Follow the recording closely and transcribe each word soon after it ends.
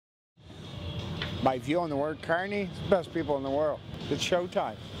by viewing the word carny, it's the best people in the world. It's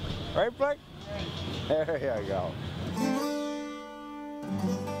showtime. Right, Blake? There you go.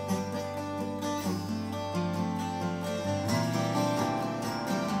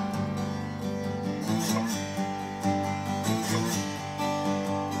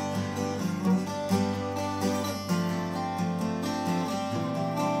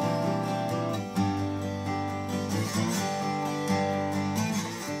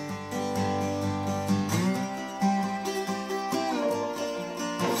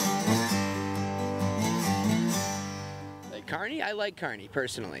 Carny? I like carny,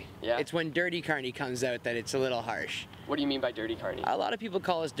 personally. Yeah? It's when dirty carny comes out that it's a little harsh. What do you mean by dirty carny? A lot of people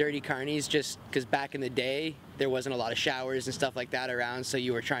call us dirty carnies just because back in the day, there wasn't a lot of showers and stuff like that around, so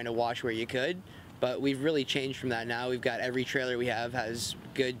you were trying to wash where you could. But we've really changed from that now. We've got every trailer we have has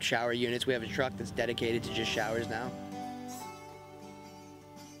good shower units. We have a truck that's dedicated to just showers now.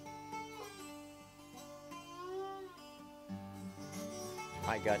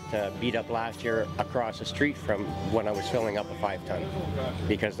 I got beat up last year across the street from when I was filling up a 5-ton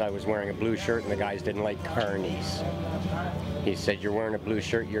because I was wearing a blue shirt and the guys didn't like carnies. He said, "You're wearing a blue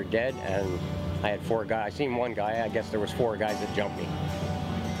shirt, you're dead." And I had 4 guys. I seen one guy, I guess there was 4 guys that jumped me.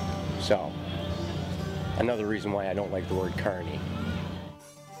 So, another reason why I don't like the word carny.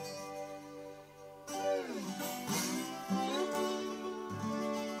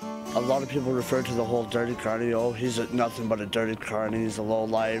 A lot of people refer to the whole dirty carny. Oh, he's nothing but a dirty carny. He's a low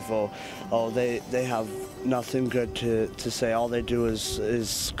life. Oh, they have nothing good to say. All they do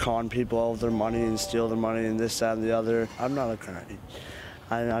is con people out of their money and steal their money and this, that, and the other. I'm not a carny.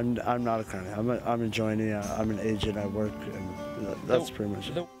 I'm not a carny. I'm a joinee. I'm an agent. I work, and that's pretty much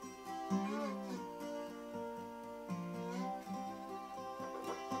it.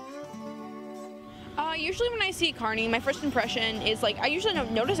 Usually when I see a carny, my first impression is like, I usually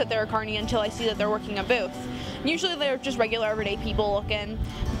don't notice that they're a carny until I see that they're working a booth. Usually they're just regular everyday people looking,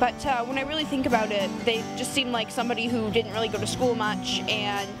 but when I really think about it, they just seem like somebody who didn't really go to school much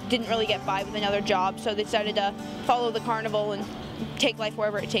and didn't really get by with another job, so they decided to follow the carnival and take life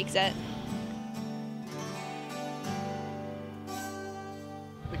wherever it takes it.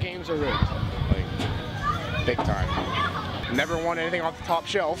 The games are rigged, like, big time. Never won anything off the top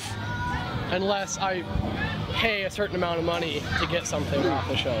shelf. Unless I pay a certain amount of money to get something off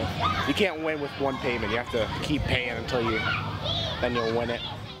the shelf. You can't win with one payment. You have to keep paying until then you'll win it.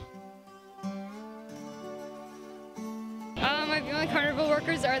 I feel like carnival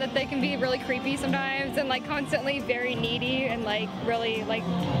workers are that they can be really creepy sometimes and like constantly very needy and like really like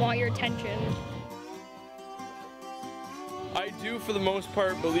want your attention. I do for the most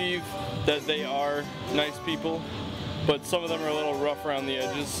part believe that they are nice people, but some of them are a little rough around the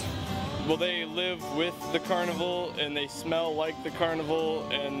edges. Well, they live with the carnival and they smell like the carnival,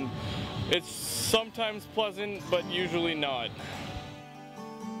 and it's sometimes pleasant, but usually not.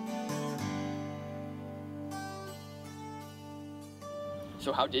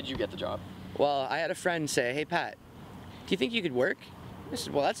 So how did you get the job? Well, I had a friend say, "Hey Pat, do you think you could work?" I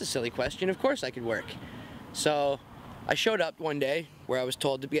said, "Well, that's a silly question. Of course I could work." So I showed up one day where I was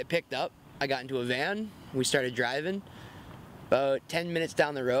told to get picked up. I got into a van, we started driving. About 10 minutes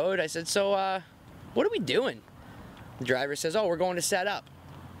down the road, I said, "So, what are we doing?" The driver says, "Oh, we're going to set up."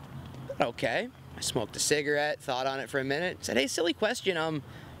 Okay. I smoked a cigarette, thought on it for a minute, said, "Hey, silly question,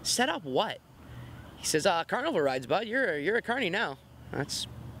 set up what?" He says, "Carnival rides, bud. You're a carny now." That's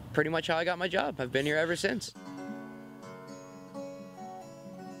pretty much how I got my job. I've been here ever since.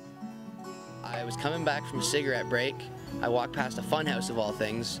 I was coming back from a cigarette break. I walked past a funhouse of all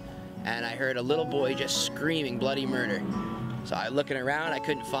things, and I heard a little boy just screaming bloody murder. So I looking around, I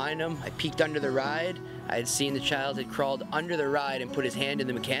couldn't find him. I peeked under the ride. I had seen the child had crawled under the ride and put his hand in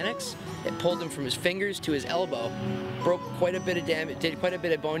the mechanics. It pulled him from his fingers to his elbow, broke quite a bit of damage, did quite a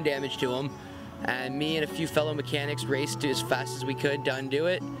bit of bone damage to him. And me and a few fellow mechanics raced as fast as we could to undo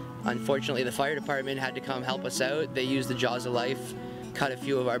it. Unfortunately, the fire department had to come help us out. They used the jaws of life, cut a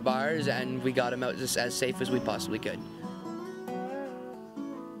few of our bars, and we got him out just as safe as we possibly could.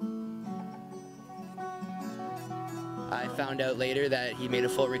 I found out later that he made a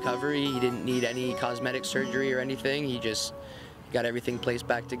full recovery. He didn't need any cosmetic surgery or anything. He just got everything placed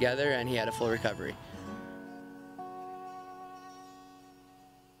back together and he had a full recovery.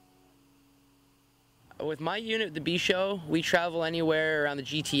 With my unit, the B Show, we travel anywhere around the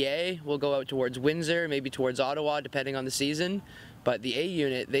GTA. We'll go out towards Windsor, maybe towards Ottawa, depending on the season. But the A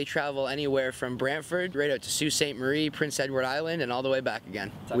unit, they travel anywhere from Brantford right out to Sault Ste. Marie, Prince Edward Island, and all the way back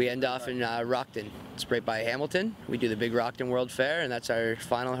again. We end off in Rockton. It's right by Hamilton. We do the big Rockton World Fair, and that's our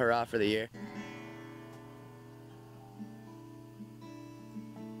final hurrah for the year.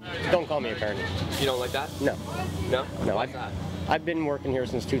 Don't call me a carny. You don't like that? No. No? No. Why's that? I've been working here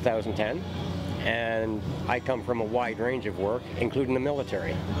since 2010, and I come from a wide range of work, including the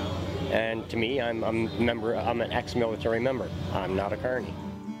military. And to me, I'm an ex-military member. I'm not a carny.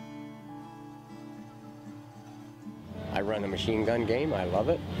 I run a machine gun game. I love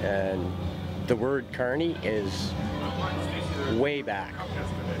it. And the word carny is way back,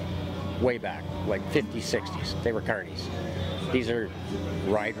 like 50s, 60s. They were carnies. These are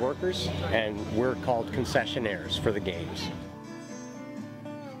ride workers, and we're called concessionaires for the games.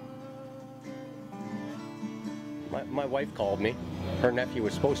 My wife called me. Her nephew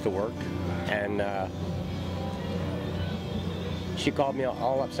was supposed to work, and she called me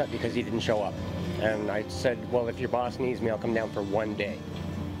all upset because he didn't show up. And I said, well, if your boss needs me, I'll come down for one day.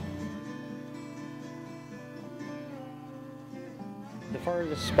 The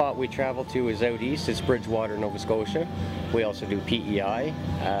farthest spot we travel to is out east. It's Bridgewater, Nova Scotia. We also do PEI.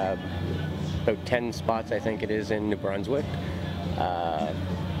 About 10 spots, I think it is, in New Brunswick.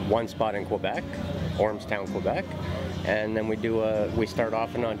 One spot in Quebec, Ormstown, Quebec. And then we start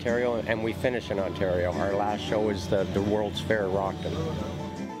off in Ontario and we finish in Ontario. Our last show is the World's Fair, Rockton.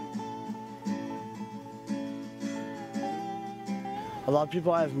 A lot of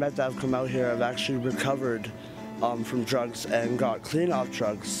people I've met that have come out here have actually recovered from drugs and got clean off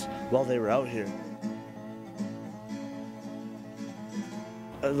drugs while they were out here.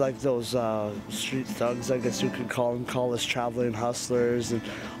 Like those street thugs, I guess you could call us traveling hustlers and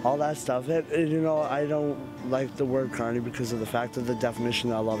all that stuff. And, you know, I don't like the word carny because of the fact of the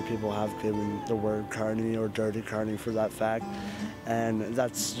definition that a lot of people have given the word carny or dirty carny for that fact. And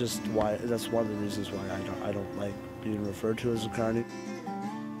that's just why, that's one of the reasons why I don't like being referred to as a carny.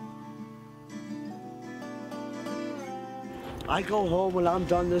 I go home when I'm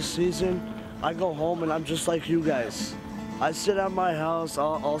done this season. I go home and I'm just like you guys. I sit at my house,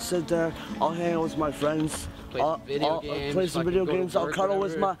 I'll sit there, I'll hang out with my friends, I'll play some video games, I'll cuddle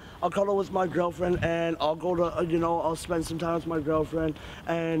with my girlfriend, and I'll go to, you know, I'll spend some time with my girlfriend,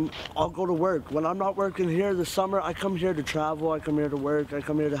 and I'll go to work. When I'm not working here this summer, I come here to travel, I come here to work, I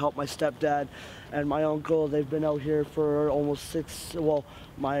come here to help my stepdad and my uncle. They've been out here for almost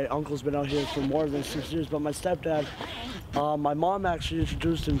my uncle's been out here for more than 6 years, but my stepdad, my mom actually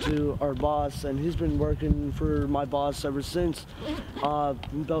introduced him to our boss, and he's been working for my boss ever since,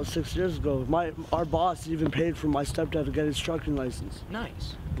 about 6 years ago. Our boss even paid for my stepdad to get his trucking license.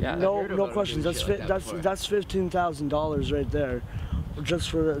 Nice. Yeah. No questions. That's $15,000 right there, just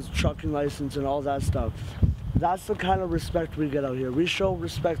for the trucking license and all that stuff. That's the kind of respect we get out here. We show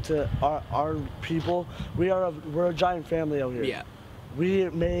respect to our people. We're a giant family out here. Yeah. We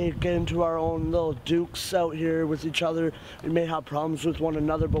may get into our own little dukes out here with each other. We may have problems with one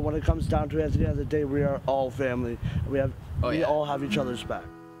another, but when it comes down to it, at the end of the day, we are all family. We all have each other's back.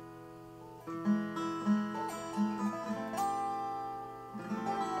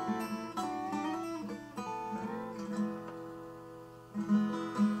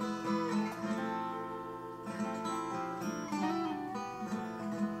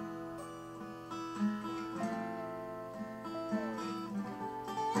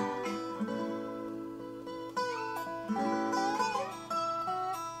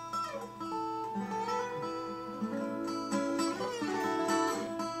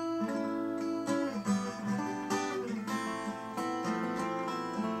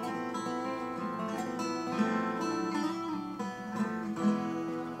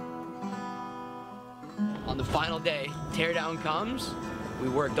 On the final day, teardown comes. We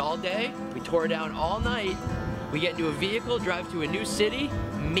worked all day, we tore down all night. We get into a vehicle, drive to a new city.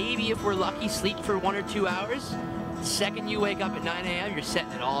 Maybe if we're lucky, sleep for 1 or 2 hours. The second you wake up at 9 a.m., you're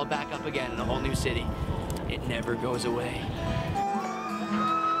setting it all back up again in a whole new city. It never goes away.